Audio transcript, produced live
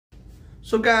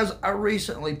So guys, I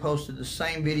recently posted the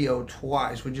same video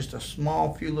twice with just a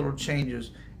small few little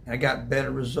changes, and I got better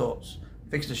results.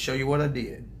 I'm fixing to show you what I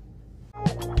did.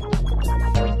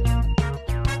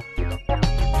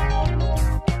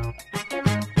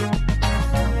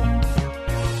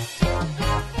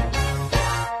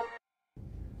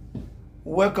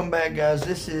 Welcome back, guys.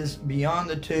 This is Beyond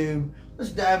the Tube.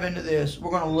 Let's dive into this.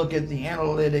 We're going to look at the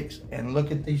analytics and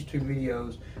look at these two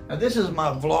videos. Now, this is my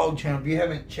vlog channel. If you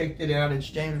haven't checked it out, it's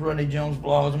James Rodney Jones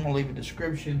Vlogs. I'm going to leave a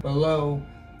description below.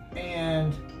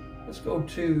 And let's go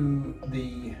to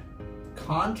the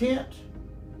content.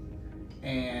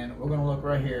 And we're going to look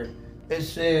right here. It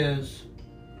says,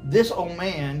 this old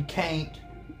man can't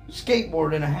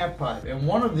skateboard in a half pipe. And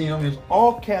one of them is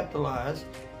all capitalized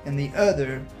and the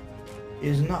other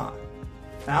is not.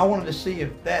 Now I wanted to see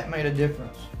if that made a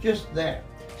difference. Just that.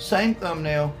 Same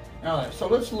thumbnail and all that. So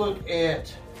let's look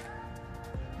at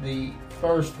the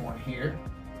first one here.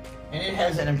 And it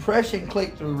has an impression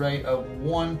click-through rate of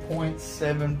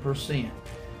 1.7%.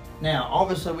 Now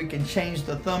obviously we can change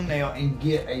the thumbnail and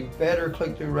get a better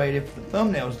click-through rate if the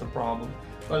thumbnail is the problem.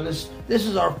 But this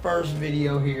is our first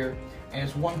video here and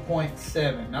it's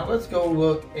 1.7. Now let's go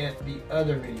look at the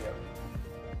other video.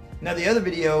 Now the other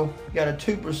video got a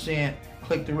 2%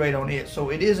 click-through rate on it,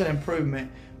 so it is an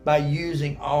improvement by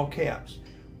using all caps.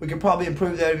 We could probably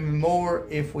improve that even more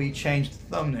if we change the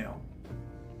thumbnail.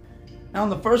 Now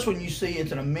on the first one you see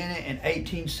it's in a minute and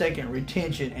 18-second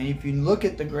retention, and if you look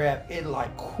at the graph, it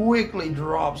like quickly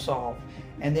drops off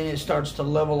and then it starts to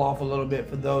level off a little bit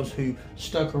for those who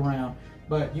stuck around.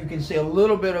 But you can see a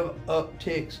little bit of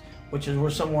upticks, which is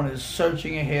where someone is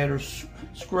searching ahead or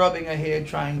scrubbing ahead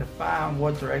trying to find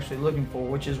what they're actually looking for,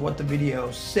 which is what the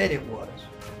video said it was.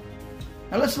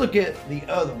 Now let's look at the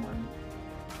other one.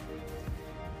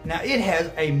 Now it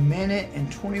has a minute and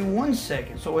 21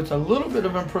 seconds, so it's a little bit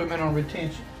of improvement on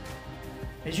retention.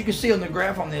 As you can see on the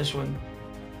graph on this one,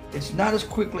 it's not as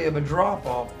quickly of a drop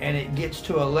off and it gets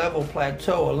to a level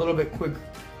plateau a little bit quicker.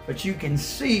 But you can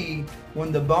see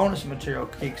when the bonus material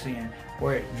kicks in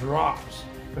where it drops,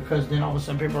 because then all of a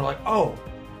sudden people are like, oh,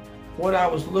 what I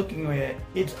was looking at,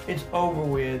 it's over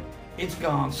with, it's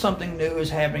gone, something new is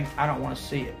happening, I don't want to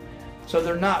see it. So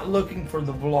they're not looking for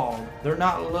the vlog, they're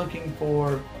not looking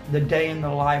for the day in the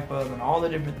life of and all the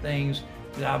different things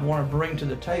that I want to bring to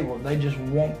the table. They just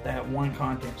want that one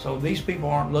content. So these people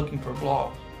aren't looking for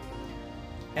vlogs.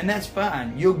 And that's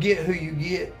fine, you'll get who you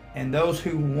get, and those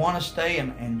who want to stay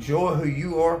and enjoy who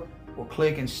you are will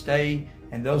click and stay.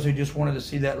 And those who just wanted to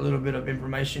see that little bit of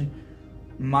information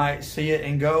might see it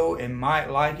and go and might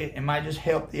like it and might just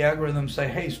help the algorithm say,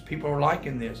 hey, people are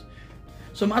liking this.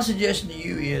 So my suggestion to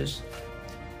you is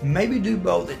maybe do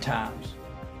both at times,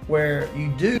 where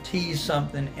you do tease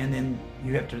something and then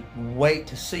you have to wait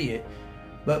to see it.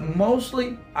 But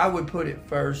mostly I would put it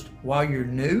first while you're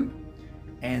new,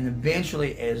 and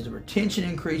eventually as the retention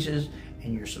increases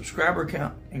and your subscriber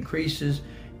count increases,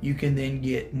 you can then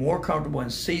get more comfortable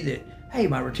and see that, hey,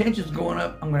 my retention's going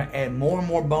up. I'm going to add more and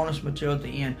more bonus material at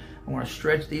the end. I'm going to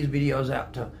stretch these videos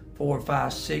out to 4,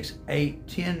 5, 6, 8,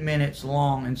 10 minutes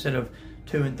long instead of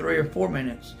 2 and 3 or 4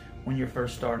 minutes when you're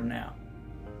first starting out.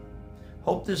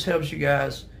 Hope this helps you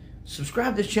guys.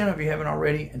 Subscribe to this channel if you haven't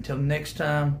already. Until next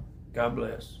time, God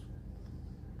bless.